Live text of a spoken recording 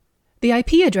The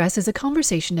IP address is a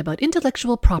conversation about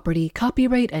intellectual property,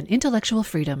 copyright, and intellectual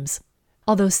freedoms.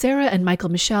 Although Sarah and Michael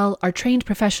Michel are trained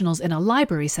professionals in a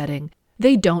library setting,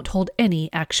 they don't hold any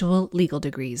actual legal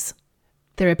degrees.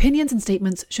 Their opinions and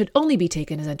statements should only be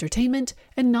taken as entertainment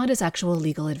and not as actual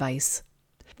legal advice.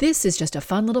 This is just a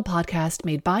fun little podcast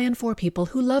made by and for people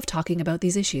who love talking about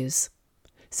these issues.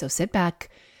 So sit back,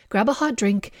 grab a hot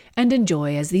drink, and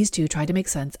enjoy as these two try to make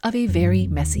sense of a very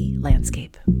messy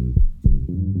landscape.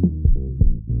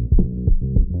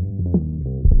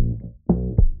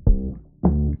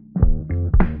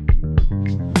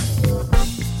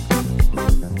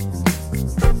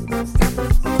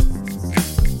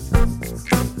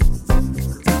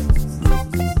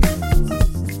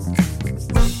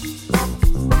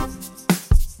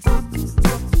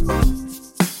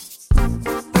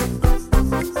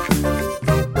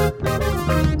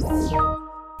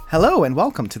 Hello and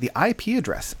welcome to the IP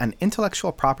Address, an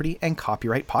intellectual property and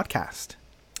copyright podcast.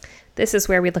 This is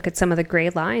where we look at some of the gray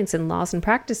lines in laws and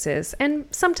practices, and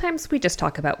sometimes we just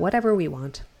talk about whatever we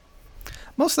want.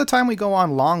 Most of the time we go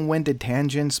on long-winded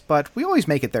tangents, but we always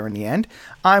make it there in the end.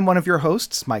 I'm one of your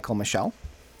hosts, Michael Michel.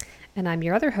 And I'm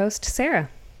your other host, Sarah.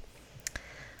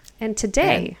 And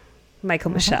today,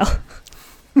 Michael Michel.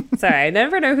 Sorry, I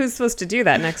never know who's supposed to do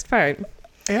that next part.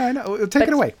 Yeah, I know. Take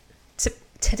it away.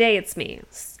 Today it's me.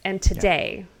 And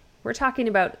today, we're talking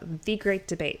about the great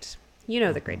debate. You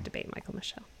know the great debate, Michael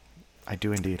Michel. I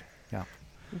do indeed, yeah.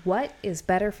 What is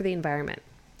better for the environment,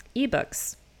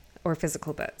 ebooks or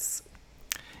physical books?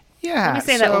 Yeah. Let me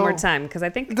say that one more time, because I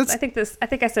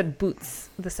think I said boots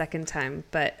the second time,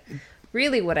 but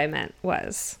really what I meant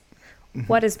was,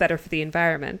 what is better for the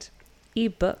environment,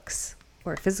 ebooks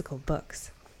or physical books?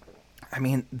 I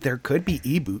mean, there could be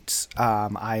e-boots.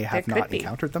 I have not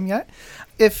encountered them yet.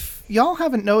 If y'all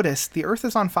haven't noticed, the Earth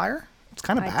is on fire. It's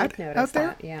kind of bad out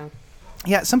there. Yeah.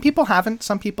 Yeah, some people haven't.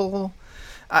 Some people,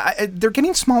 they're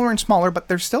getting smaller and smaller, but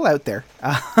they're still out there.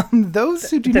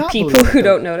 Those who do not believe the people who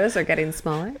don't notice are getting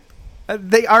smaller?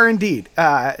 They are indeed.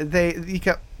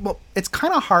 It's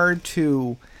kind of hard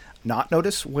to not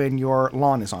notice when your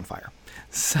lawn is on fire.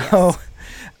 So... Yes.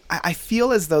 I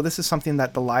feel as though this is something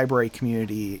that the library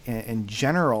community in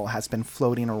general has been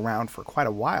floating around for quite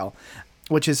a while,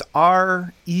 which is,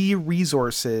 are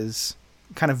e-resources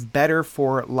kind of better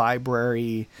for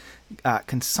library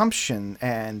consumption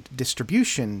and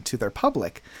distribution to their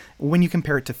public when you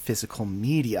compare it to physical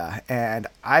media? And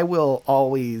I will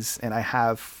always, and I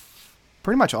have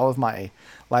pretty much all of my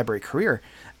library career,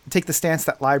 take the stance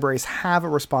that libraries have a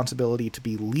responsibility to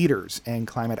be leaders in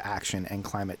climate action and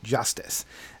climate justice.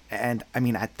 And I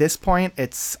mean, at this point,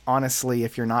 it's honestly,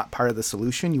 if you're not part of the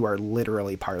solution, you are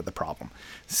literally part of the problem.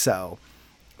 So,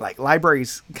 like,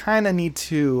 libraries kind of need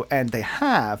to, and they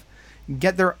have,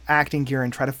 get their acting gear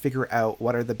and try to figure out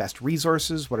what are the best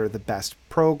resources, what are the best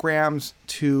programs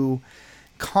to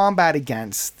combat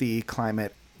against the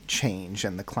climate change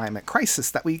and the climate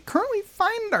crisis that we currently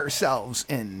find ourselves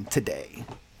in today.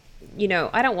 You know,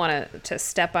 I don't want to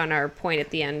step on our point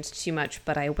at the end too much,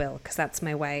 but I will, because that's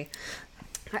my way.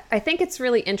 I think it's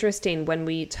really interesting when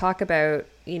we talk about,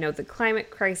 you know, the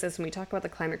climate crisis, when we talk about the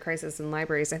climate crisis in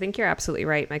libraries. I think you're absolutely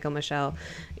right, Michael Michel.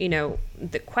 You know,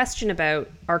 the question about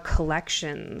our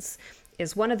collections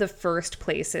is one of the first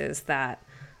places that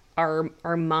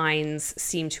our minds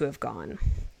seem to have gone.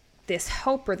 This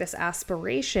hope or this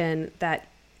aspiration that,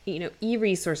 you know,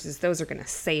 e-resources, those are going to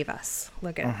save us.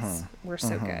 Look at us. We're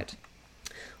so good.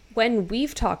 When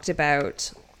we've talked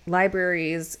about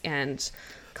libraries and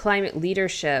climate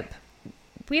leadership,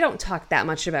 we don't talk that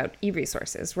much about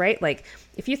e-resources, right? Like,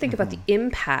 if you think about the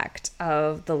impact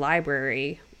of the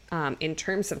library in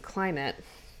terms of climate,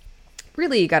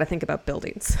 really, you got to think about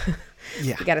buildings.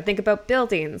 Yeah. You got to think about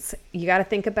buildings. You got to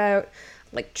think about,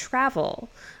 like, travel.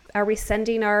 Are we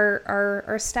sending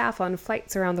our staff on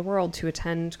flights around the world to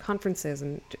attend conferences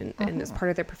and as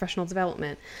part of their professional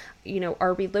development? You know,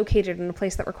 are we located in a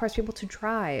place that requires people to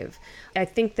drive? I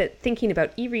think that thinking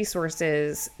about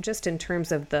e-resources just in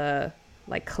terms of the,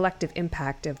 like, collective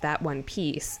impact of that one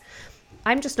piece,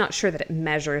 I'm just not sure that it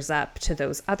measures up to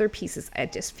those other pieces.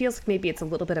 It just feels like maybe it's a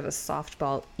little bit of a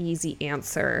softball, easy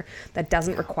answer that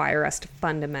doesn't require us to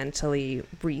fundamentally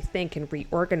rethink and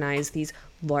reorganize these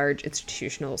large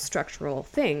institutional structural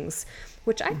things,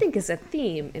 which I think is a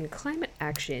theme in climate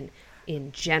action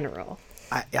in general.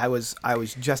 I was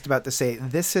just about to say,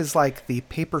 this is like the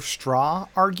paper straw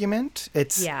argument.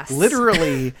 It's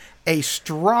literally a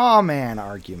straw man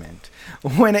argument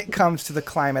when it comes to the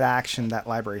climate action that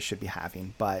libraries should be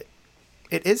having. But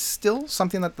it is still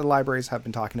something that the libraries have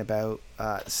been talking about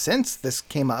since this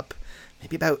came up,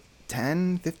 maybe about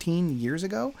 10, 15 years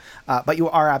ago. But you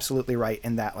are absolutely right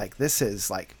in that, like, this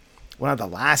is like one of the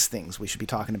last things we should be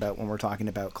talking about when we're talking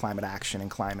about climate action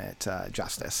and climate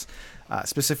justice,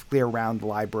 specifically around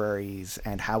libraries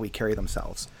and how we carry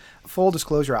themselves. Full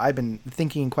disclosure, I've been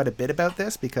thinking quite a bit about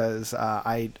this because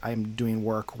I'm doing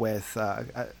work with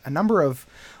a number of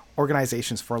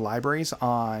organizations for libraries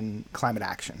on climate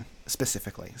action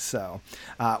specifically. So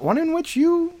one in which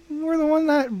you were the one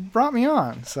that brought me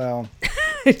on. So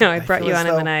no, I brought you on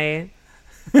and then I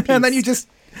and then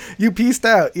you pieced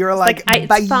out. You were like,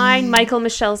 it's fine. Michael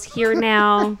Michel's here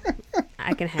now.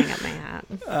 I can hang up my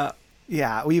hat.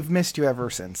 Yeah, we've missed you ever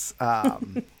since.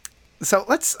 So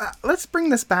let's bring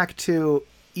this back to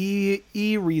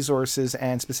e-resources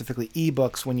and specifically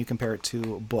ebooks when you compare it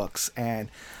to books. And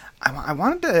I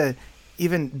wanted to,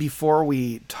 even before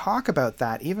we talk about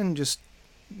that, even just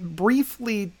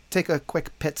briefly take a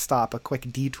quick pit stop, a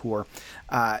quick detour,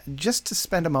 just to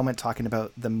spend a moment talking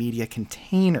about the media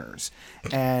containers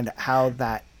and how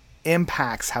that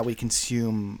impacts how we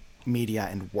consume media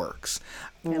and works.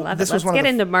 I love it. Let's get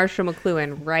into Marshall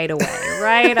McLuhan right away,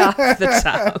 right off the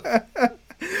top.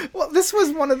 Well, this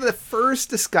was one of the first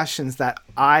discussions that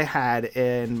I had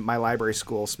in my library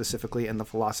school, specifically in the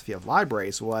philosophy of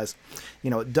libraries, was,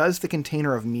 does the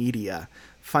container of media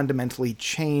fundamentally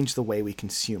change the way we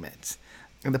consume it?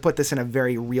 And to put this in a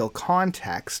very real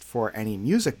context for any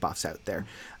music buffs out there,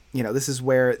 this is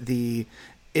where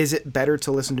is it better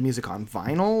to listen to music on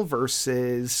vinyl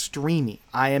versus streaming?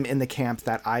 I am in the camp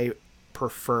that I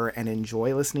prefer and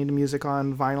enjoy listening to music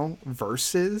on vinyl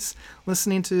versus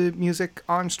listening to music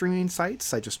on streaming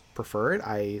sites. I just prefer it.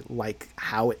 I like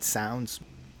how it sounds.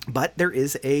 But there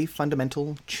is a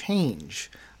fundamental change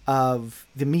of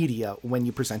the media when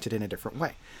you present it in a different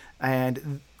way.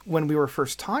 And when we were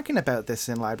first talking about this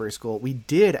in library school, we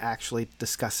did actually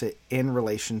discuss it in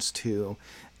relations to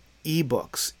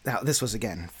ebooks. Now, this was,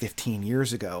 again, 15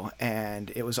 years ago,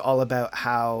 and it was all about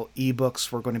how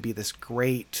ebooks were going to be this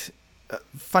great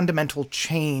fundamental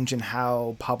change in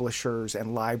how publishers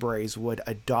and libraries would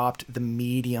adopt the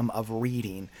medium of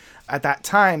reading. At that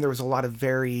time, there was a lot of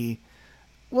very,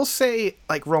 we'll say,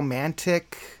 like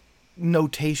romantic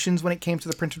notations when it came to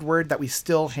the printed word that we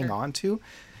still hang on to.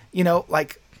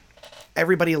 Like,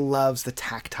 everybody loves the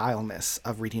tactileness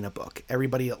of reading a book.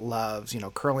 Everybody loves,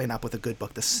 curling up with a good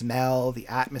book, the smell, the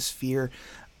atmosphere.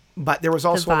 But there was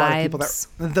also a lot of people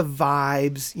the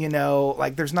vibes,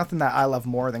 like there's nothing that I love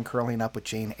more than curling up with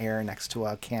Jane Eyre next to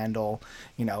a candle,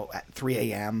 at 3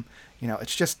 a.m.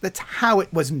 That's how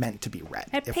it was meant to be read.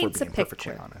 It paints a picture.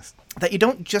 Perfectly honest. That you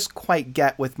don't just quite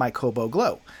get with my Kobo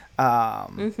Glow.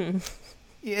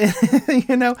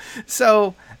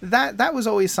 So that was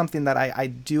always something that I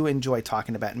do enjoy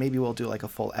talking about. Maybe we'll do like a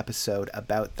full episode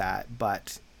about that.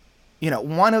 But,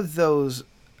 one of those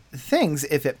things,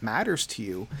 if it matters to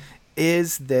you,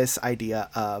 is this idea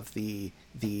of the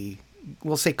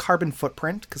we'll say carbon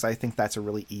footprint, because I think that's a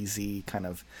really easy kind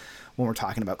of, when we're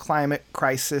talking about climate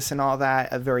crisis and all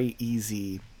that, a very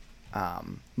easy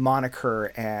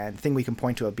moniker and thing we can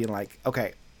point to of being like,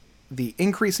 okay, the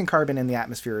increase in carbon in the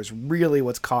atmosphere is really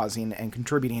what's causing and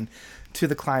contributing to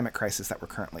the climate crisis that we're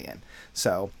currently in.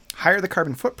 So higher the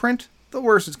carbon footprint, the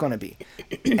worse it's going to be.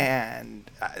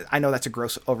 And I know that's a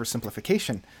gross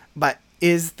oversimplification, but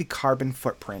is the carbon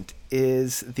footprint,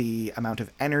 is the amount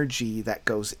of energy that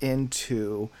goes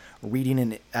into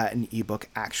reading an ebook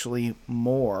actually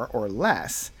more or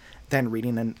less than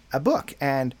reading a book?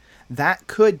 And that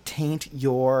could taint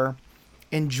your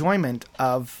enjoyment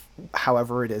of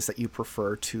however it is that you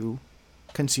prefer to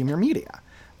consume your media.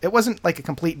 It wasn't like a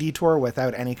complete detour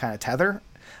without any kind of tether.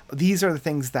 These are the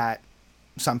things that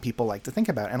some people like to think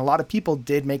about. And a lot of people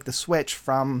did make the switch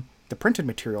from the printed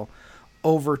material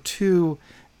over to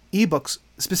ebooks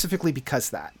specifically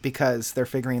because they're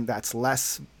figuring that's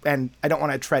less. And I don't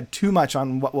want to tread too much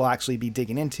on what we'll actually be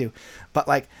digging into, but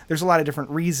like there's a lot of different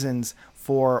reasons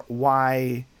for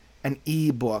why an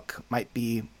ebook might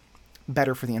be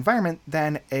better for the environment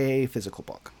than a physical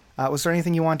book. Was there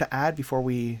anything you wanted to add before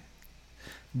we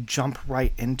jump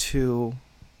right into,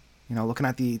 looking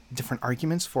at the different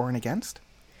arguments for and against?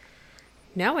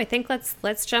 No, I think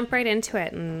let's jump right into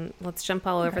it and let's jump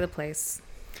all over the place.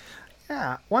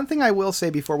 Yeah. One thing I will say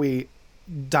before we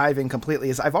dive in completely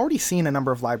is I've already seen a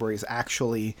number of libraries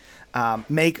actually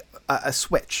make a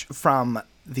switch from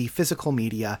the physical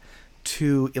media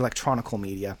to electronical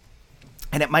media.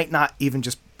 And it might not even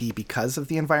just be because of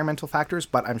the environmental factors,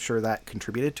 but I'm sure that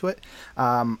contributed to it.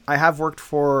 I have worked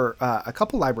for a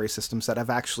couple library systems that have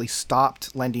actually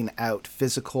stopped lending out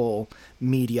physical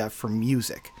media for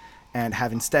music and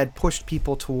have instead pushed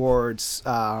people towards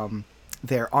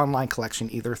their online collection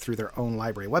either through their own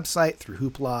library website, through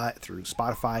Hoopla, through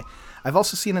Spotify. I've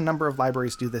also seen a number of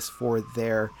libraries do this for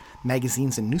their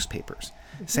magazines and newspapers,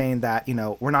 saying that,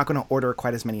 we're not going to order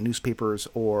quite as many newspapers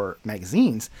or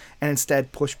magazines, and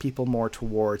instead push people more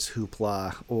towards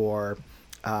Hoopla or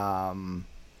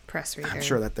Press Reader. I'm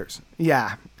sure that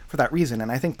for that reason.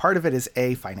 And I think part of it is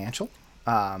financial.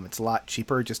 It's a lot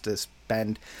cheaper just to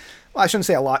spend. Well, I shouldn't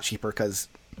say a lot cheaper because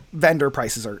vendor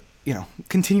prices are,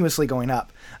 continuously going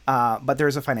up. But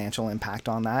there's a financial impact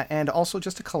on that. And also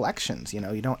just the collections,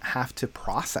 you don't have to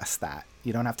process that.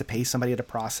 You don't have to pay somebody to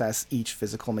process each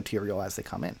physical material as they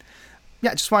come in.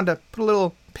 Yeah, just wanted to put a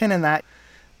little pin in that.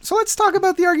 So let's talk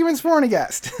about the arguments for and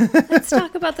against. Let's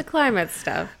talk about the climate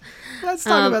stuff. Let's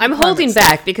talk about I'm holding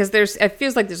back because it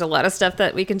feels like there's a lot of stuff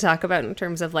that we can talk about in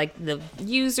terms of like the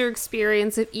user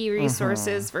experience of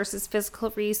e-resources versus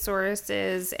physical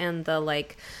resources, and the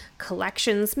like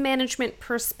collections management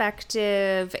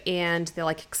perspective and the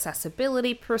like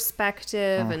accessibility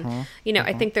perspective. And,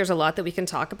 I think there's a lot that we can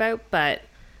talk about, but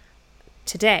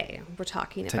today we're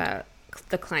talking about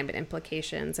the climate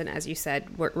implications. And as you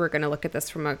said, we're going to look at this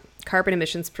from a carbon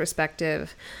emissions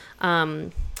perspective,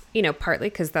 partly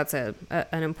because that's an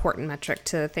important metric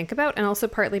to think about, and also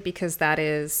partly because that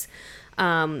is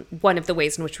one of the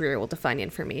ways in which we were able to find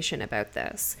information about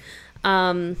this.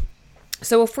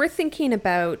 So if we're thinking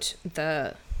about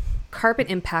the carbon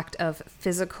impact of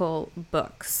physical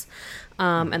books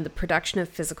and the production of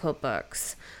physical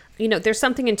books, there's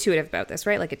something intuitive about this,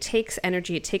 right? Like it takes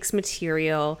energy, it takes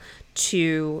material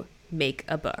to make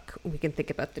a book. We can think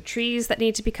about the trees that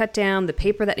need to be cut down, the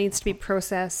paper that needs to be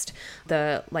processed,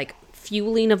 the like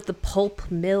fueling of the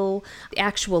pulp mill, the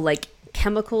actual like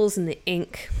chemicals in the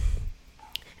ink.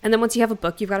 And then once you have a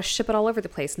book, you've got to ship it all over the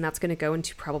place, and that's going to go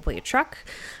into probably a truck,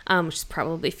 which is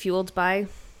probably fueled by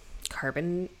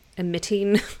carbon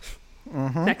emitting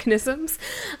mechanisms.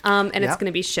 And it's going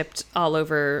to be shipped all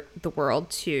over the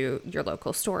world to your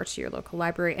local store, to your local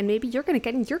library. And maybe you're going to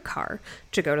get in your car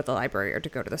to go to the library or to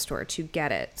go to the store to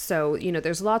get it. So,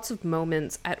 there's lots of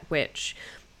moments at which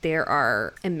there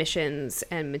are emissions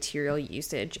and material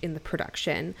usage in the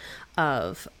production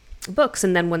of books.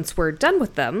 And then once we're done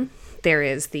with them, there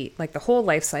is the whole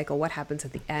life cycle, what happens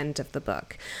at the end of the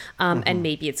book. And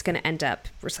maybe it's going to end up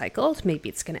recycled. Maybe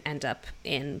it's going to end up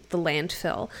in the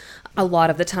landfill. A lot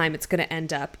of the time it's going to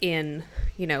end up in,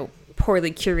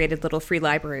 poorly curated little free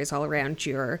libraries all around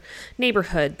your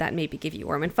neighborhood that maybe give you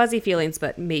warm and fuzzy feelings,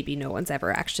 but maybe no one's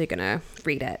ever actually going to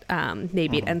read it.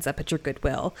 Maybe it ends up at your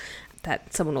Goodwill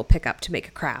that someone will pick up to make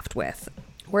a craft with.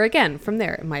 Or again, from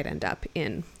there, it might end up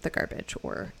in the garbage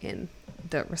or in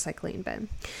the recycling bin.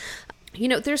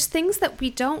 There's things that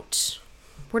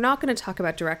we're not going to talk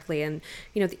about directly. And,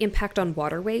 the impact on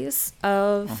waterways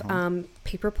of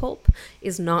paper pulp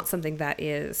is not something that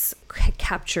is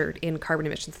captured in carbon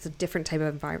emissions. It's a different type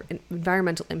of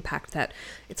environmental impact that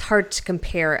it's hard to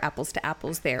compare apples to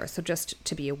apples there. So just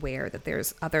to be aware that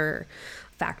there's other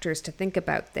factors to think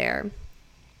about there.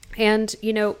 And,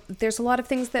 there's a lot of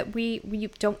things that we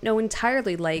don't know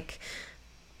entirely, like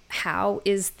how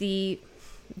is the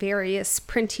various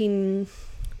printing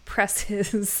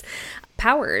presses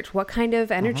powered? What kind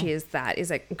of energy is that? Is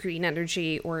it green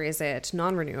energy or is it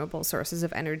non-renewable sources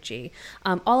of energy?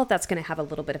 All of that's going to have a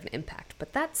little bit of an impact.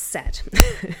 But that said,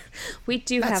 we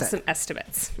do have some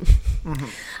estimates.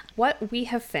 What we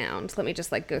have found, let me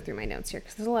just go through my notes here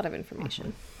because there's a lot of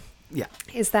information. Yeah.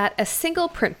 Is that a single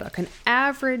print book, an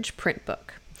average print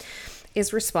book,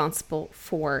 is responsible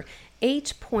for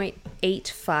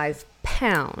 8.85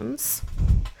 pounds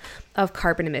of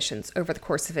carbon emissions over the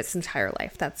course of its entire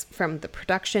life. That's from the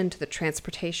production to the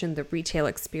transportation, the retail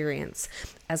experience,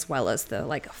 as well as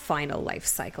the final life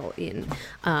cycle in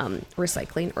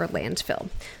recycling or landfill.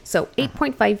 So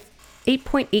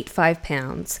 8.85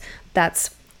 pounds,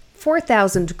 that's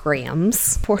 4,000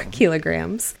 grams, 4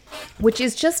 kilograms, which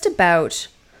is just about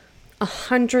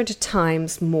 100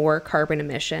 times more carbon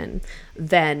emission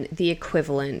than the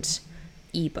equivalent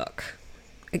ebook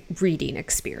reading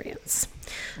experience.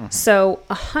 So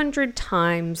 100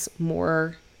 times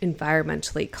more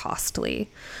environmentally costly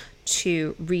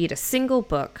to read a single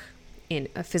book in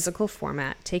a physical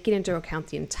format, taking into account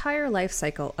the entire life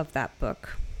cycle of that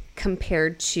book,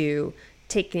 compared to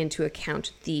taking into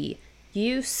account the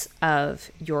use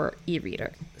of your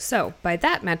e-reader. So by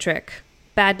that metric,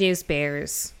 bad news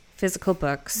bears, physical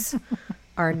books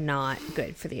are not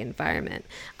good for the environment.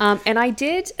 And I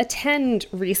did attend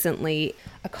recently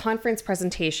a conference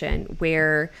presentation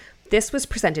where this was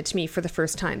presented to me for the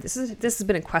first time. This has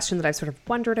been a question that I've sort of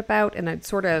wondered about, and I'd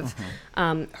sort of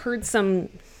heard some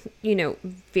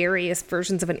various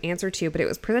versions of an answer to, but it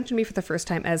was presented to me for the first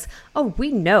time as, oh,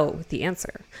 we know the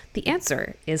answer. The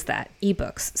answer is that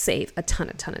ebooks save a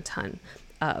ton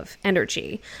of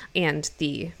energy. And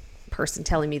the person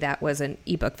telling me that was an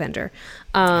ebook vendor.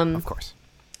 Of course.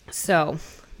 So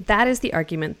that is the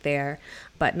argument there.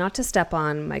 But not to step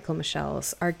on Michael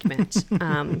Michel's argument,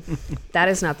 that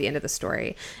is not the end of the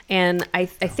story. And I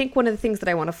think one of the things that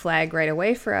I want to flag right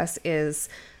away for us is,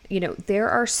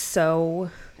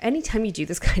 anytime you do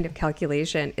this kind of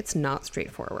calculation, it's not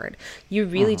straightforward. You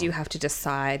really do have to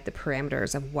decide the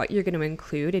parameters of what you're going to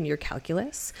include in your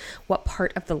calculus. What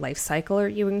part of the life cycle are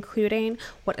you including?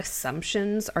 What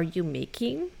assumptions are you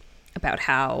making about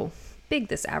how big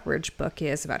this average book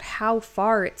is, about how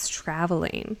far it's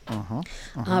traveling,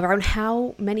 around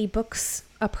how many books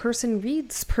a person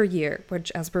reads per year, which,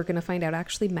 as we're going to find out,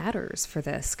 actually matters for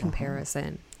this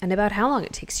comparison, and about how long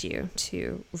it takes you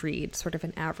to read sort of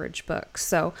an average book.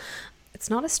 So it's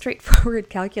not a straightforward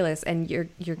calculus, and you're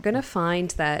going to find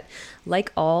that,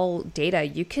 like all data,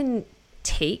 you can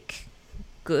take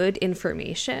good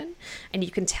information and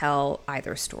you can tell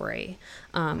either story,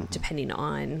 depending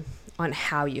on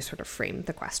how you sort of frame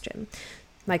the question.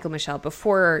 Michael Michel,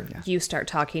 before you start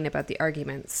talking about the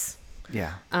arguments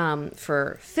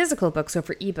for physical books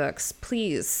over ebooks,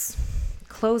 please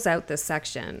close out this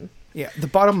section. Yeah, the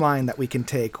bottom line that we can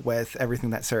take with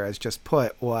everything that Sarah has just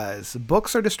put was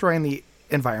books are destroying the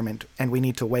environment and we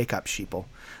need to wake up, sheeple.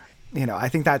 I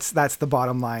think that's the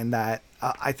bottom line that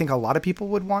I think a lot of people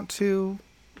would want to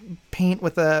paint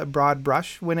with a broad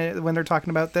brush when they're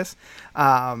talking about this.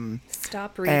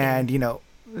 Stop reading. And,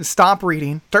 stop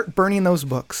reading. Start burning those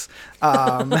books.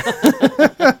 By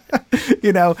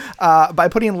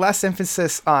putting less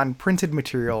emphasis on printed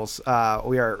materials,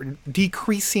 we are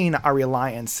decreasing our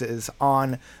reliances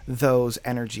on those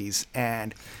energies.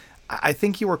 And I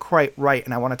think you were quite right,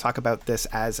 and I want to talk about this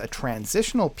as a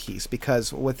transitional piece,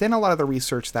 because within a lot of the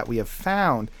research that we have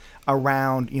found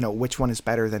around, which one is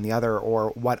better than the other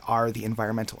or what are the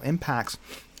environmental impacts,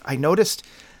 I noticed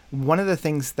one of the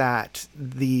things that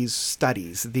these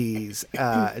studies, these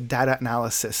data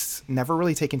analysis never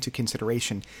really take into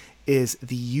consideration is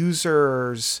the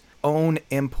user's own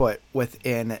input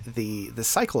within the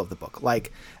cycle of the book.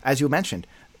 Like, as you mentioned,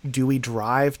 do we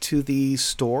drive to the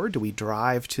store? Do we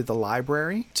drive to the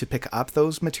library to pick up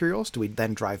those materials? Do we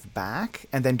then drive back?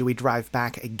 And then do we drive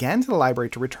back again to the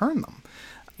library to return them?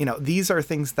 These are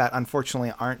things that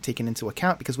unfortunately aren't taken into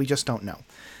account because we just don't know.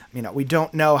 We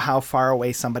don't know how far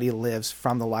away somebody lives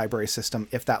from the library system,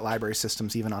 if that library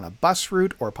system's even on a bus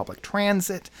route or public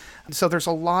transit. So there's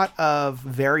a lot of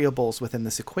variables within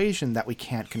this equation that we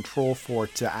can't control for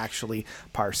to actually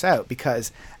parse out,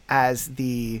 because as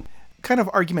the kind of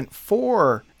argument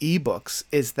for ebooks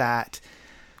is that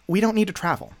we don't need to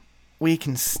travel. We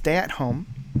can stay at home.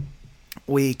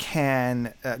 We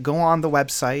can go on the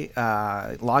website,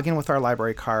 log in with our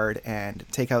library card, and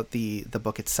take out the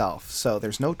book itself. So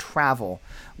there's no travel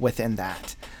within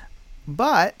that.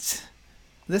 But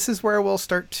this is where we'll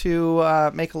start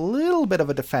to make a little bit of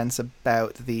a defense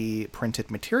about the printed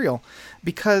material,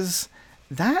 because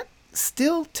that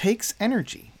still takes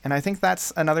energy. And I think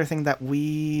that's another thing that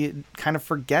we kind of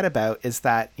forget about, is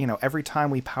that, every time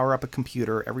we power up a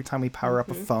computer, every time we power up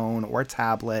a phone or a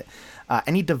tablet,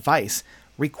 any device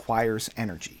requires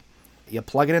energy. You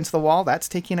plug it into the wall, that's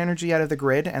taking energy out of the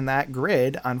grid, and that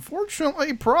grid,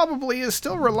 unfortunately, probably is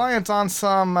still reliant on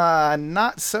some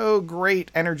not so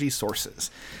great energy sources.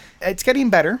 It's getting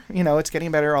better, it's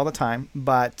getting better all the time,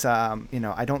 but,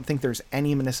 I don't think there's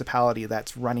any municipality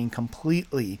that's running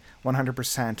completely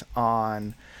 100%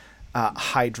 on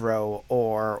hydro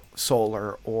or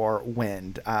solar or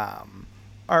wind.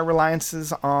 Our reliance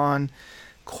is on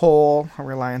coal, our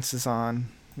reliance is on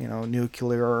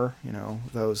nuclear,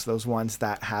 those ones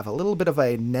that have a little bit of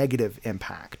a negative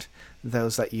impact,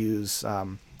 those that use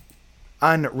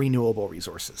unrenewable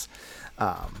resources.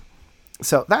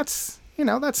 So that's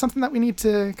something that we need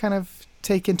to kind of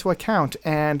take into account.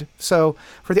 And so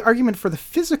for the argument for the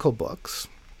physical books,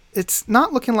 it's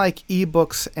not looking like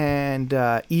ebooks and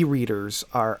e-readers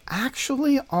are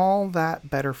actually all that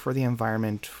better for the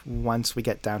environment once we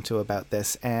get down to about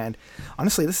this. And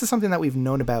honestly, this is something that we've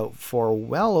known about for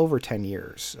well over 10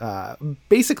 years.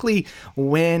 Basically,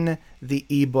 when the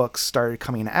ebooks started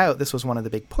coming out, this was one of the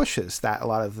big pushes that a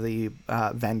lot of the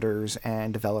vendors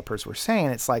and developers were saying.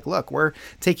 It's like, look, we're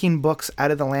taking books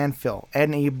out of the landfill.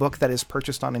 Any book that is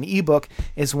purchased on an ebook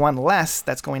is one less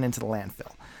that's going into the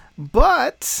landfill.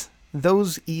 But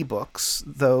those ebooks,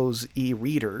 those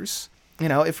e-readers,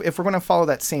 if we're going to follow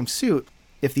that same suit,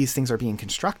 if these things are being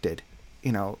constructed,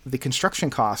 the construction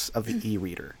costs of the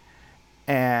e-reader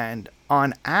And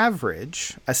on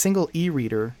average, a single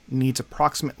e-reader needs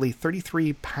approximately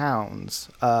 33 pounds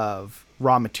of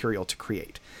raw material to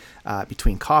create,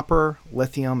 between copper,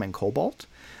 lithium, and cobalt.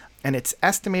 And it's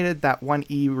estimated that one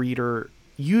e-reader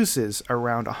uses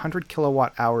around 100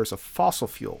 kilowatt hours of fossil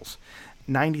fuels,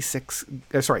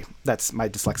 that's my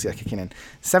dyslexia kicking in,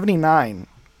 79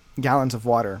 gallons of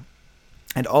water,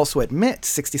 and also emits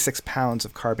 66 pounds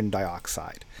of carbon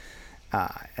dioxide.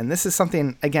 And this is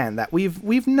something, again, that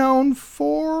we've known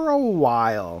for a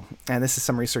while. And this is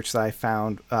some research that I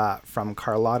found from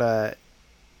Carlotta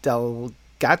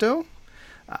Delgado.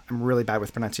 I'm really bad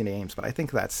with pronouncing names, but I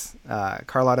think that's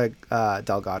Carlotta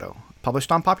Delgado,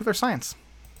 published on Popular Science.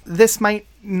 This might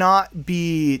not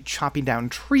be chopping down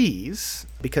trees,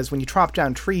 because when you chop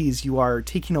down trees, you are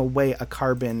taking away a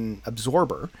carbon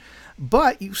absorber,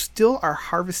 but you still are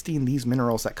harvesting these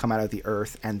minerals that come out of the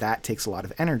earth, and that takes a lot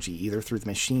of energy, either through the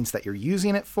machines that you're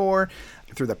using it for,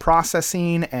 through the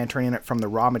processing and turning it from the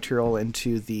raw material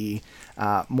into the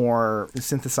more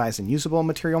synthesized and usable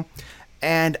material.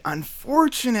 And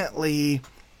unfortunately,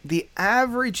 the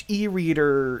average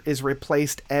e-reader is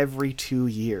replaced every 2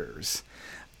 years,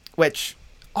 which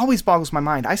always boggles my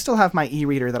mind. I still have my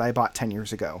e-reader that I bought 10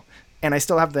 years ago, and I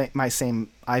still have my same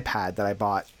iPad that I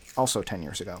bought also 10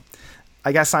 years ago.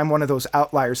 I guess I'm one of those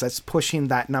outliers that's pushing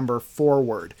that number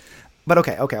forward. But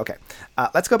okay.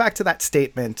 Let's go back to that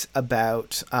statement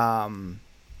about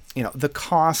the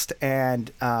cost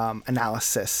and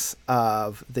analysis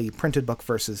of the printed book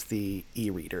versus the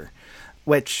e-reader,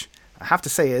 which I have to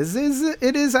say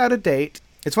it is out of date.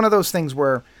 It's one of those things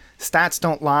where stats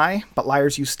don't lie, but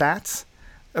liars use stats.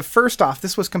 First off,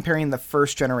 this was comparing the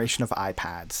first generation of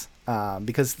iPads,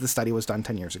 because the study was done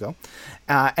 10 years ago.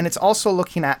 And it's also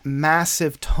looking at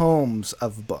massive tomes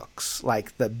of books.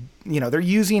 Like they're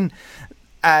using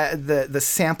the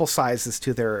sample sizes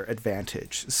to their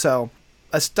advantage. So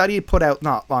a study put out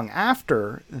not long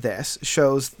after this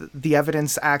shows the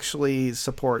evidence actually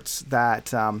supports that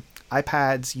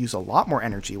iPads use a lot more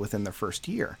energy within their first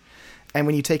year. And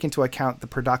when you take into account the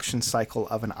production cycle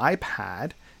of an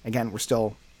iPad, again, we're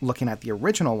still looking at the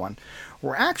original one,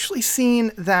 we're actually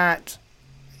seeing that,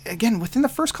 again, within the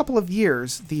first couple of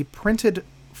years, the printed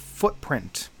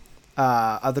footprint,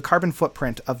 of the carbon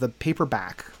footprint of the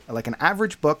paperback, like an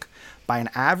average book by an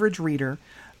average reader,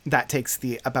 that takes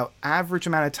the about average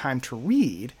amount of time to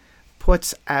read,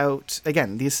 puts out,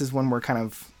 again, this is when we're kind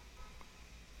of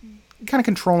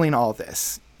controlling all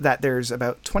this, that there's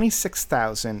about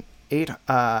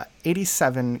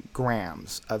 26,087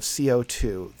 grams of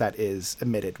CO2 that is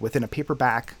emitted within a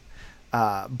paperback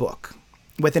book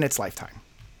within its lifetime.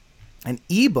 An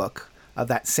ebook of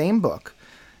that same book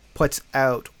puts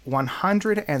out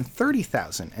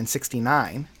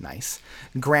 130,069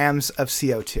 grams of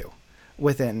CO2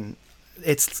 within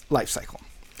its life cycle.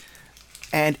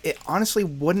 And it honestly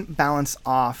wouldn't balance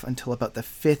off until about the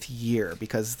 5th year,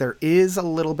 because there is a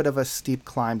little bit of a steep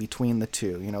climb between the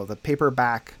two. The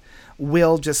paperback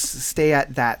will just stay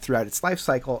at that throughout its life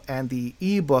cycle, and the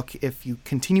ebook, if you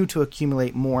continue to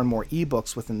accumulate more and more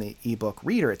ebooks within the ebook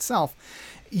reader itself,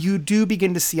 you do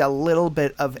begin to see a little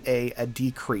bit of a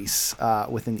decrease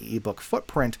within the ebook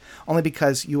footprint, only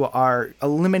because you are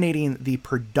eliminating the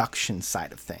production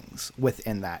side of things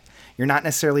within that. You're not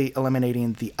necessarily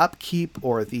eliminating the upkeep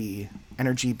or the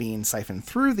energy being siphoned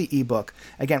through the ebook.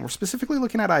 Again, we're specifically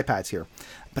looking at iPads here.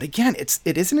 But again, it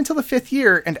isn't until the 5th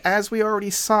year, and as we already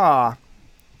saw,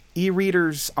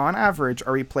 e-readers on average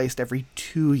are replaced every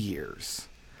 2 years.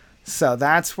 So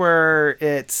that's where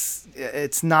it's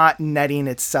not netting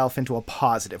itself into a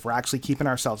positive. We're actually keeping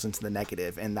ourselves into the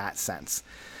negative in that sense.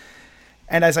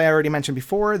 And as I already mentioned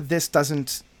before, this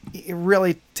doesn't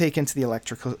really take into the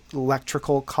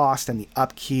electrical cost and the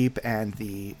upkeep and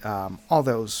the all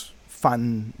those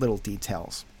fun little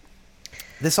details.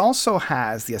 This also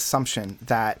has the assumption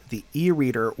that the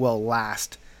e-reader will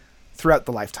last throughout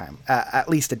the lifetime, at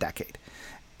least a decade.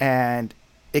 And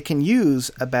it can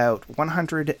use about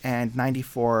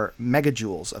 194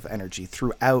 megajoules of energy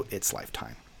throughout its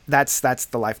lifetime. That's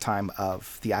the lifetime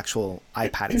of the actual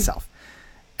iPad itself.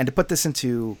 And to put this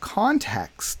into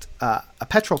context, a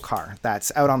petrol car that's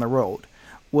out on the road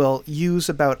will use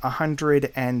about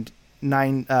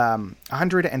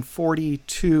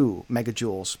 142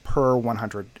 megajoules per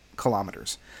 100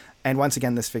 kilometers. And once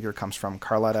again, this figure comes from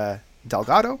Carlotta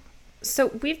Delgado. So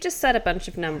we've just said a bunch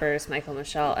of numbers, Michael,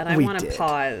 Michelle, and I want to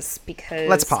pause because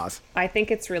let's pause. I think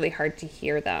it's really hard to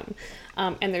hear them.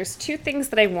 And there's two things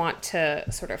that I want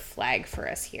to sort of flag for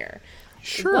us here.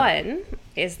 Sure. One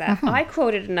is that I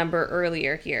quoted a number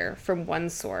earlier here from one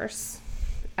source,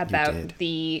 about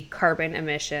the carbon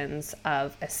emissions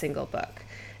of a single book.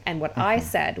 And what I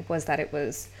said was that it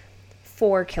was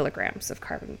 4 kilograms of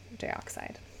carbon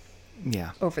dioxide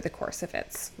over the course of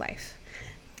its life.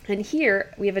 And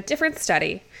here we have a different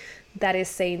study that is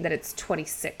saying that it's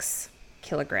 26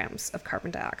 kilograms of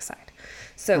carbon dioxide.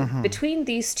 So between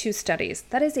these two studies,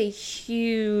 that is a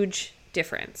huge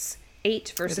difference.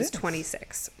 8 versus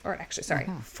 26, or actually, sorry,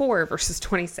 4 versus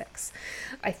 26.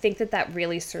 I think that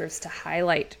really serves to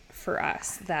highlight for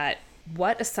us that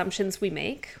what assumptions we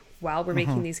make while we're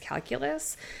making these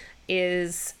calculus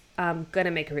is going to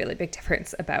make a really big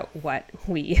difference about what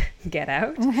we get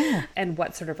out and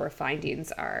what sort of our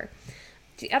findings are.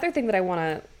 The other thing that I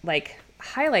want to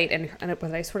highlight and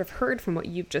what I sort of heard from what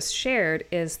you've just shared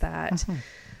is that,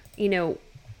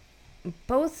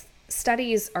 both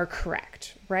studies are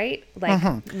correct, right?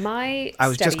 My I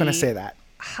was study just going to say that.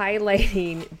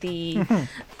 Highlighting the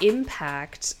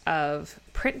impact of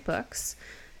print books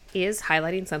is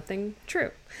highlighting something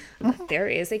true. There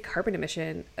is a carbon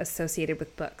emission associated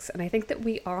with books. And I think that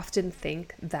we often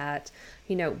think that,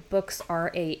 books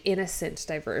are a innocent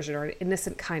diversion or an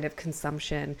innocent kind of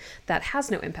consumption that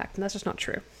has no impact. And that's just not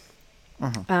true.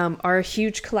 Our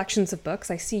huge collections of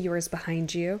books, I see yours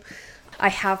behind you. I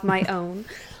have my own.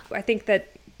 I think that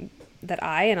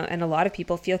I and a lot of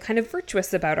people feel kind of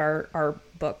virtuous about our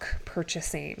book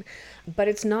purchasing, but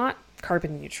it's not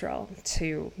carbon neutral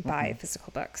to buy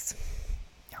physical books.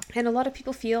 And a lot of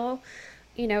people feel,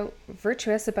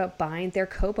 virtuous about buying their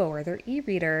Kobo or their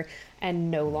e-reader and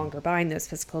no longer buying those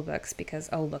physical books because,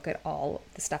 oh, look at all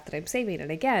the stuff that I'm saving.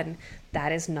 And again,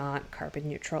 that is not carbon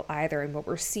neutral either. And what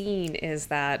we're seeing is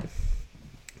that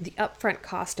the upfront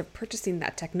cost of purchasing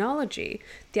that technology,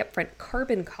 the upfront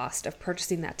carbon cost of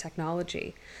purchasing that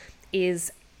technology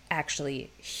is actually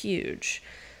huge.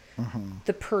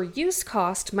 The per use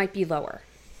cost might be lower.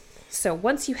 So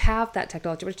once you have that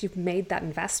technology, once you've made that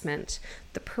investment,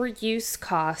 the per use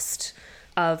cost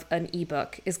of an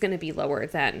ebook is going to be lower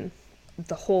than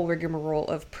the whole rigmarole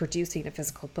of producing a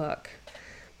physical book.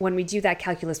 When we do that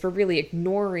calculus, we're really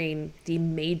ignoring the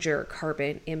major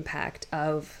carbon impact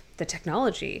of the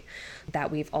technology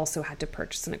that we've also had to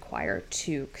purchase and acquire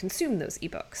to consume those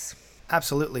ebooks.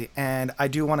 Absolutely. And I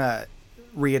do want to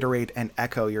reiterate and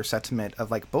echo your sentiment of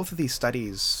both of these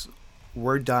studies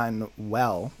were done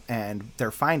well and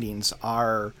their findings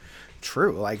are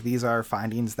true. These are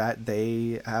findings that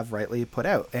they have rightly put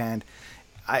out. And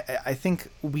I think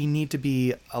we need to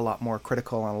be a lot more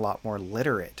critical and a lot more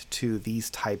literate to these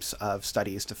types of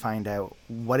studies to find out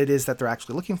what it is that they're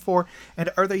actually looking for, and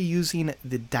are they using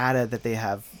the data that they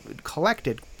have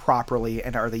collected properly,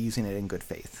 and are they using it in good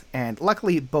faith? And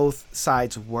luckily both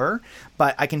sides were,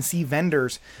 but I can see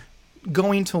vendors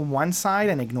going to one side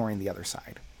and ignoring the other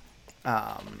side.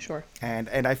 Sure. And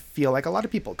I feel like a lot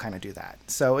of people kind of do that.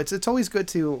 So it's always good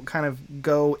to kind of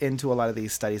go into a lot of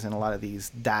these studies and a lot of these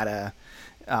data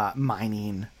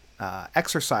mining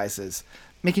exercises,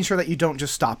 making sure that you don't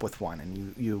just stop with one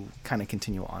and you kind of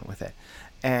continue on with it.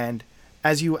 And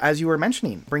as you were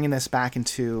mentioning, bringing this back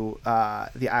into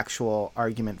the actual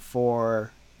argument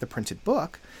for the printed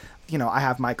book, I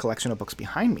have my collection of books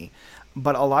behind me,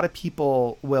 but a lot of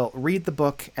people will read the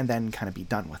book and then kind of be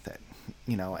done with it.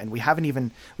 And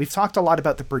we've talked a lot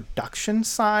about the production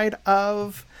side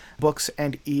of books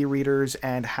and e-readers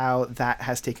and how that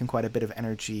has taken quite a bit of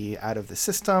energy out of the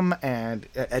system and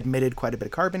emitted quite a bit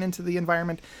of carbon into the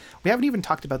environment. We haven't even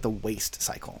talked about the waste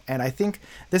cycle. And I think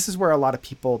this is where a lot of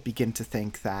people begin to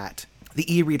think that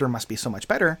the e-reader must be so much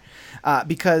better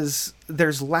because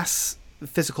there's less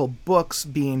physical books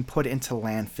being put into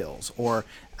landfills or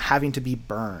having to be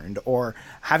burned or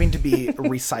having to be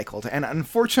recycled. And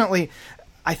unfortunately,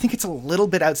 I think it's a little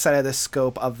bit outside of the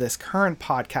scope of this current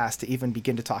podcast to even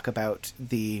begin to talk about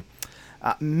the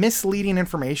misleading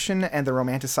information and the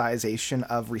romanticization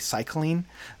of recycling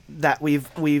that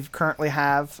we've currently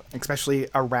have, especially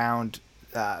around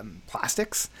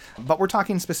plastics. But we're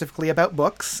talking specifically about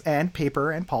books and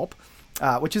paper and pulp,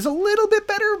 which is a little bit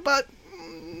better, but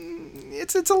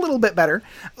it's a little bit better.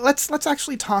 Let's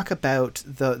actually talk about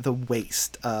the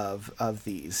waste of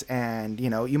these. And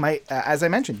you might, as I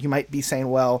mentioned, you might be saying,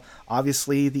 well,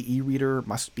 obviously the e-reader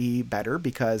must be better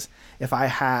because if I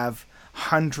have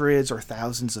hundreds or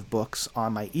thousands of books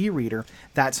on my e-reader,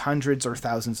 that's hundreds or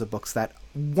thousands of books that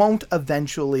won't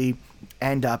eventually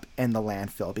end up in the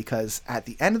landfill, because at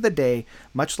the end of the day,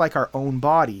 much like our own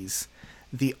bodies,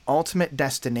 the ultimate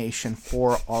destination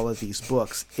for all of these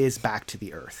books is back to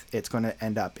the earth. It's going to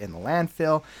end up in the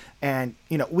landfill. And,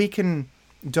 we can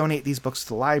donate these books to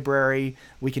the library.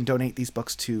 We can donate these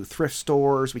books to thrift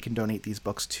stores. We can donate these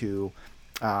books to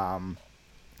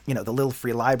the little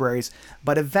free libraries.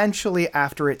 But eventually,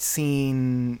 after it's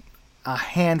seen a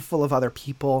handful of other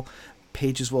people,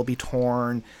 pages will be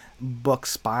torn, book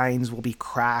spines will be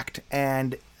cracked,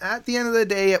 and at the end of the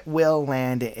day, it will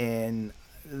land in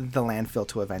the landfill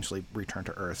to eventually return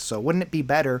to Earth. So wouldn't it be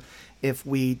better if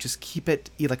we just keep it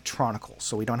electronical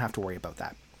so we don't have to worry about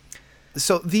that?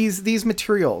 So these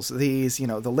materials, the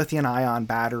lithium ion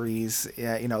batteries,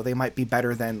 they might be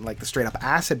better than like the straight up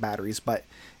acid batteries, but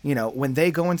when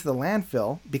they go into the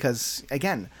landfill, because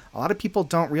again, a lot of people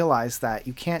don't realize that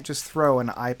you can't just throw an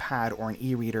iPad or an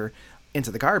e-reader into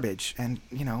the garbage. And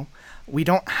we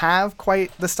don't have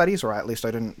quite the studies, or at least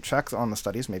I didn't check on the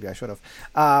studies, maybe I should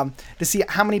have, to see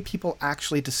how many people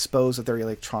actually dispose of their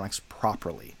electronics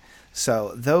properly.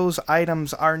 So those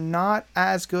items are not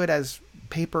as good as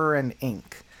paper and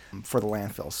ink for the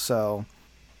landfill. So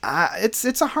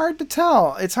it's hard to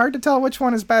tell. It's hard to tell which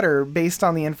one is better based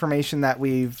on the information that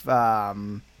we've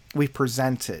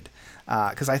presented.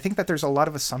 Because I think that there's a lot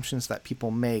of assumptions that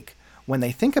people make when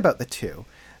they think about the two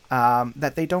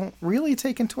that they don't really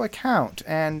take into account.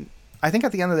 And I think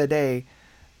at the end of the day,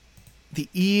 the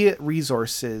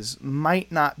e-resources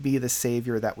might not be the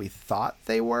savior that we thought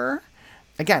they were.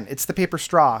 Again, it's the paper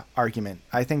straw argument.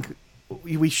 I think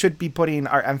we should be putting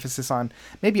our emphasis on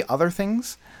maybe other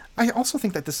things. I also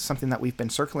think that this is something that we've been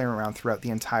circling around throughout the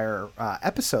entire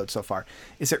episode so far,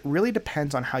 is it really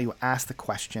depends on how you ask the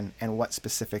question and what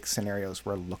specific scenarios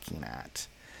we're looking at.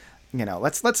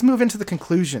 Let's move into the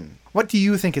conclusion. What do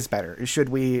you think is better? Should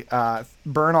we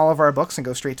burn all of our books and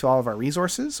go straight to all of our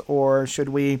resources? Or should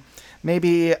we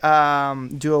maybe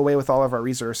do away with all of our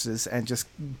resources and just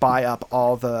buy up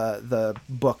all the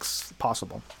books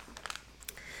possible?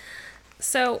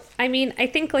 So, I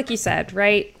think like you said,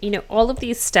 right, all of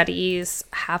these studies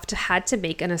had to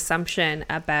make an assumption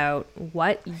about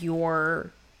what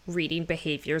your reading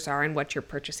behaviors are and what your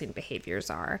purchasing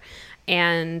behaviors are.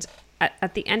 And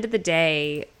at the end of the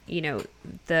day,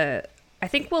 I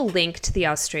think we'll link to the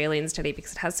Australian study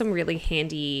because it has some really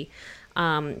handy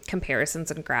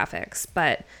comparisons and graphics.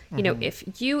 But,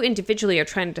 if you individually are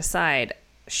trying to decide,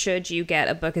 should you get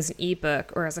a book as an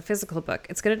ebook or as a physical book?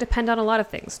 It's going to depend on a lot of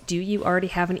things. Do you already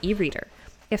have an e-reader?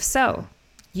 If so,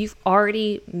 you've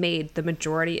already made the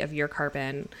majority of your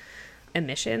carbon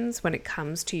emissions when it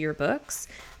comes to your books.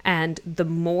 And the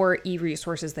more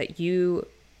e-resources that you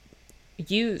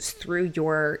use through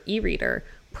your e-reader,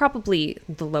 probably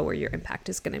the lower your impact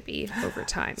is going to be over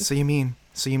time. So you mean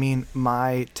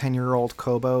my 10-year-old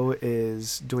Kobo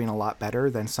is doing a lot better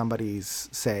than somebody's,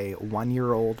 say,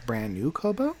 1-year-old brand new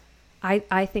Kobo?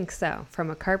 I think so, from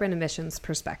a carbon emissions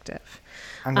perspective.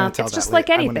 It's just like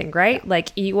anything, right? Yeah.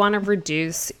 Like you want to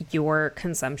reduce your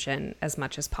consumption as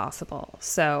much as possible.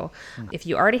 So if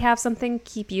you already have something,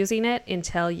 keep using it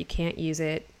until you can't use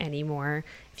it anymore.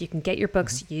 If you can get your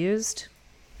books used,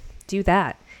 do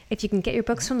that. If you can get your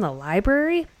books from the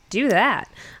library, do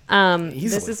that.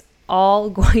 This is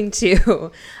all going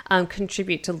to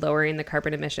contribute to lowering the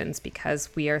carbon emissions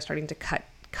because we are starting to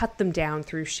cut them down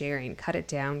through sharing, cut it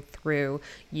down through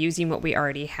using what we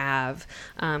already have,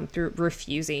 through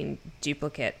refusing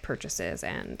duplicate purchases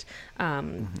and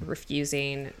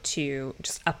refusing to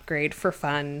just upgrade for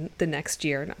fun the next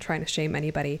year, not trying to shame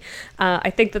anybody. I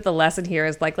think that the lesson here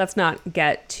is let's not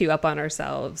get too up on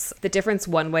ourselves. The difference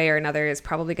one way or another is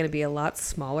probably going to be a lot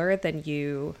smaller than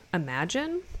you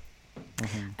imagine.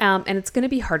 And it's going to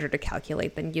be harder to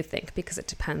calculate than you think because it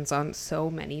depends on so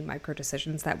many micro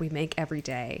decisions that we make every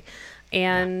day.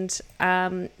 And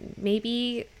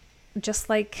maybe just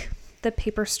like the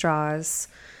paper straws,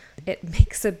 it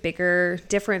makes a bigger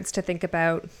difference to think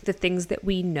about the things that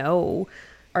we know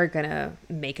are going to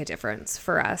make a difference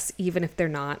for us, even if they're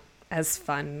not as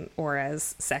fun or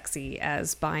as sexy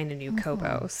as buying a new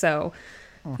Kobo. So,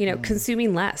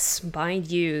 consuming less, buying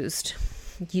used,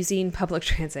 using public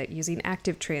transit, using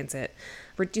active transit,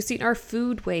 reducing our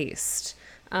food waste,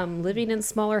 living in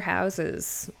smaller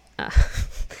houses,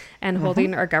 and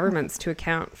holding our governments to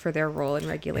account for their role in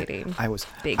regulating I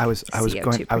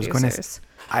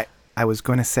was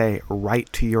going to say,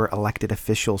 write to your elected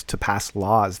officials to pass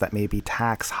laws that maybe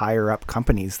tax higher up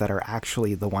companies that are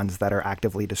actually the ones that are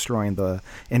actively destroying the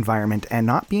environment and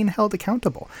not being held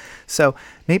accountable. So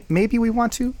maybe we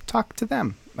want to talk to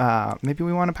them. Maybe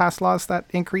we want to pass laws that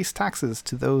increase taxes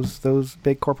to those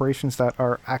big corporations that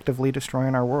are actively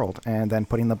destroying our world and then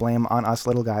putting the blame on us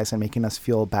little guys and making us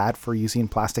feel bad for using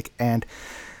plastic and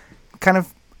kind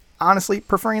of honestly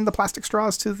preferring the plastic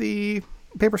straws to the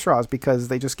paper straws because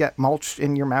they just get mulch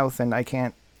in your mouth and I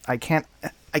can't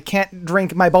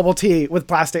drink my bubble tea with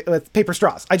paper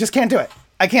straws. I just can't do it.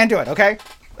 I can't do it. Okay.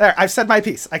 There. I've said my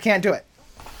piece. I can't do it.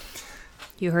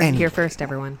 You heard it here first,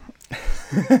 everyone.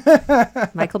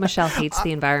 Michael Michelle hates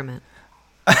the environment.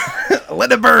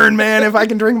 Let it burn, man. If I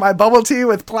can drink my bubble tea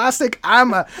with plastic,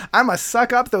 I'm a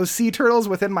suck up those sea turtles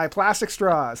within my plastic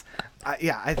straws.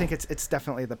 Yeah, I think it's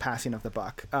definitely the passing of the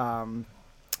buck. And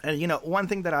one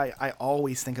thing that I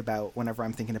always think about whenever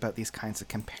I'm thinking about these kinds of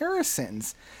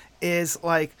comparisons is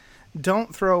like,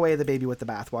 don't throw away the baby with the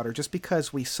bathwater just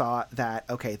because we saw that,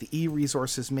 okay, the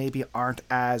e-resources maybe aren't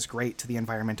as great to the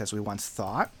environment as we once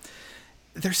thought.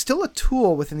 There's still a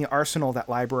tool within the arsenal that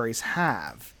libraries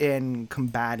have in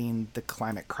combating the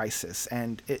climate crisis,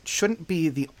 and it shouldn't be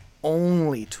the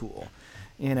only tool.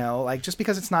 Like just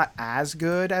because it's not as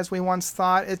good as we once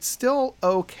thought, it's still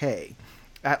okay.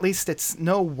 At least it's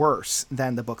no worse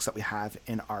than the books that we have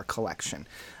in our collection.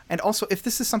 And also, if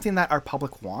this is something that our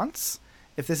public wants,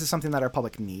 if this is something that our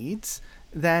public needs,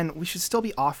 then we should still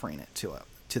be offering it to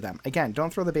them. Again,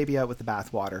 don't throw the baby out with the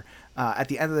bathwater. At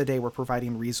the end of the day, we're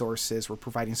providing resources, we're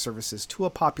providing services to a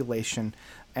population,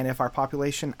 and if our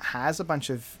population has a bunch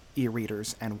of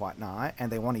e-readers and whatnot,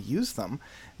 and they want to use them,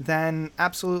 then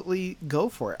absolutely go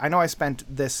for it. I know I spent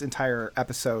this entire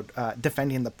episode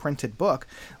defending the printed book,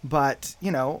 but,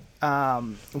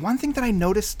 one thing that I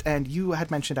noticed, and you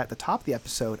had mentioned at the top of the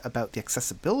episode about the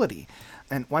accessibility,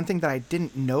 and one thing that I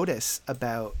didn't notice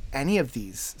about any of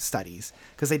these studies,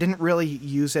 because they didn't really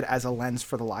use it as a lens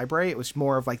for the library, it was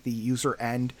more of like the user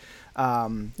end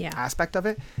aspect of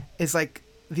it, is like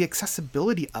the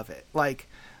accessibility of it. Like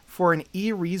for an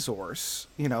e-resource,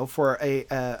 for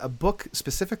a book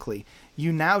specifically,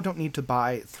 you now don't need to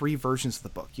buy 3 versions of the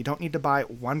book. You don't need to buy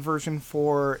one version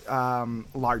for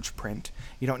large print.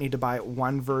 You don't need to buy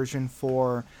one version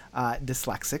for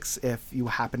dyslexics if you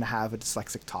happen to have a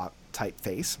dyslexic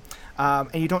typeface.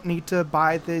 And you don't need to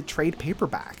buy the trade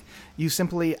paperback. You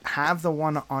simply have the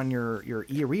one on your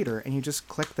e-reader, and you just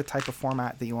click the type of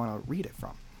format that you want to read it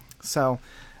from. So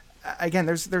again,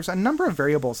 there's a number of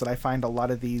variables that I find a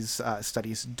lot of these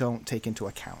studies don't take into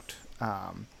account.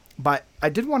 But I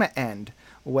did want to end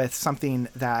with something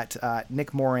that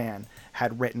Nick Moran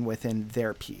had written within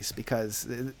their piece, because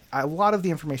a lot of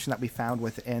the information that we found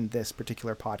within this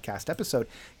particular podcast episode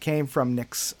came from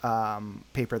Nick's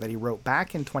paper that he wrote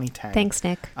back in 2010. Thanks,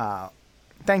 Nick.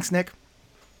 Thanks, Nick.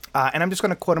 And I'm just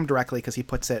going to quote him directly because he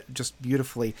puts it just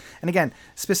beautifully. And again,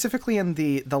 specifically in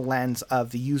the lens of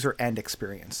the user end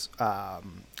experience,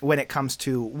 when it comes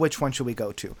to which one should we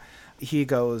go to. He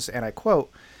goes, and I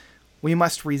quote, "We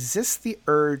must resist the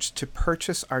urge to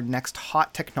purchase our next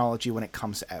hot technology when it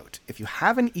comes out. If you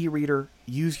have an e-reader,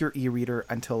 use your e-reader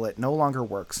until it no longer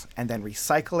works, and then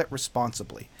recycle it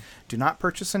responsibly. Do not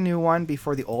purchase a new one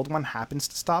before the old one happens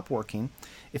to stop working.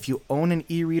 If you own an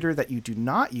e-reader that you do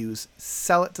not use,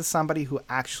 sell it to somebody who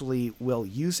actually will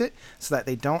use it so that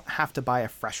they don't have to buy a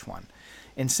fresh one.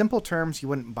 In simple terms, you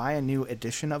wouldn't buy a new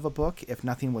edition of a book if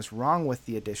nothing was wrong with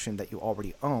the edition that you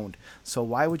already owned. So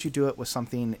why would you do it with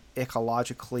something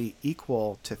ecologically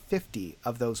equal to 50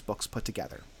 of those books put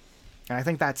together?" And I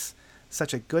think that's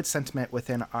such a good sentiment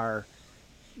within our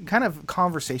kind of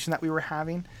conversation that we were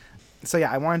having. So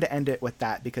yeah, I wanted to end it with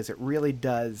that because it really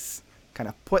does kind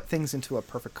of put things into a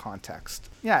perfect context.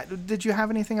 Yeah, did you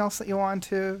have anything else that you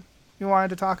wanted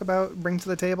to talk about, bring to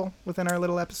the table within our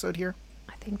little episode here?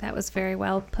 I think that was very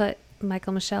well put,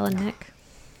 Michael, Michelle, and Nick.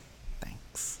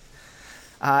 Thanks.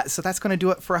 So that's going to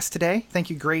do it for us today. Thank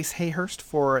you, Grace Hayhurst,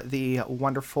 for the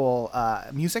wonderful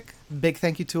music. Big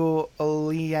thank you to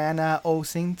Oleana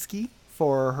Osinski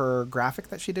for her graphic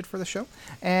that she did for the show.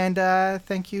 And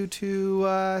thank you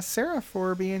to Sarah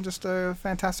for being just a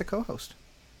fantastic co-host.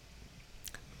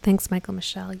 Thanks, Michael,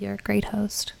 Michelle. You're a great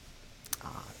host.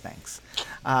 Thanks.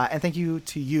 And thank you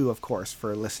to you, of course,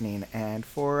 for listening and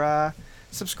for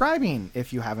subscribing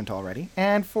if you haven't already,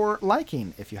 and for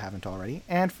liking if you haven't already,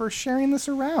 and for sharing this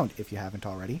around if you haven't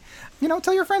already.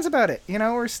 Tell your friends about it.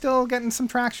 We're still getting some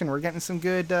traction. We're getting some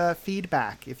good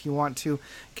feedback. If you want to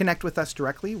connect with us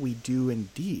directly, we do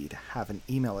indeed have an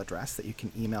email address that you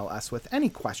can email us with any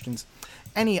questions,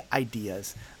 any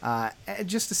ideas,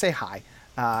 just to say hi.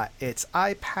 It's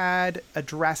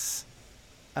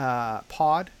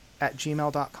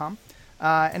iPadaddresspod@gmail.com.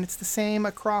 And it's the same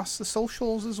across the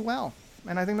socials as well.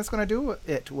 And I think that's going to do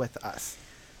it with us.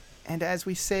 And as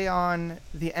we say on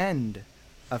the end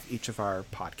of each of our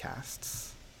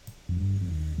podcasts,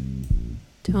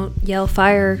 don't yell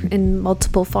fire in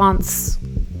multiple fonts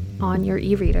on your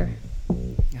e-reader.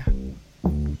 Yeah.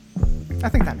 I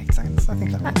think that makes sense.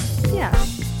 Yeah.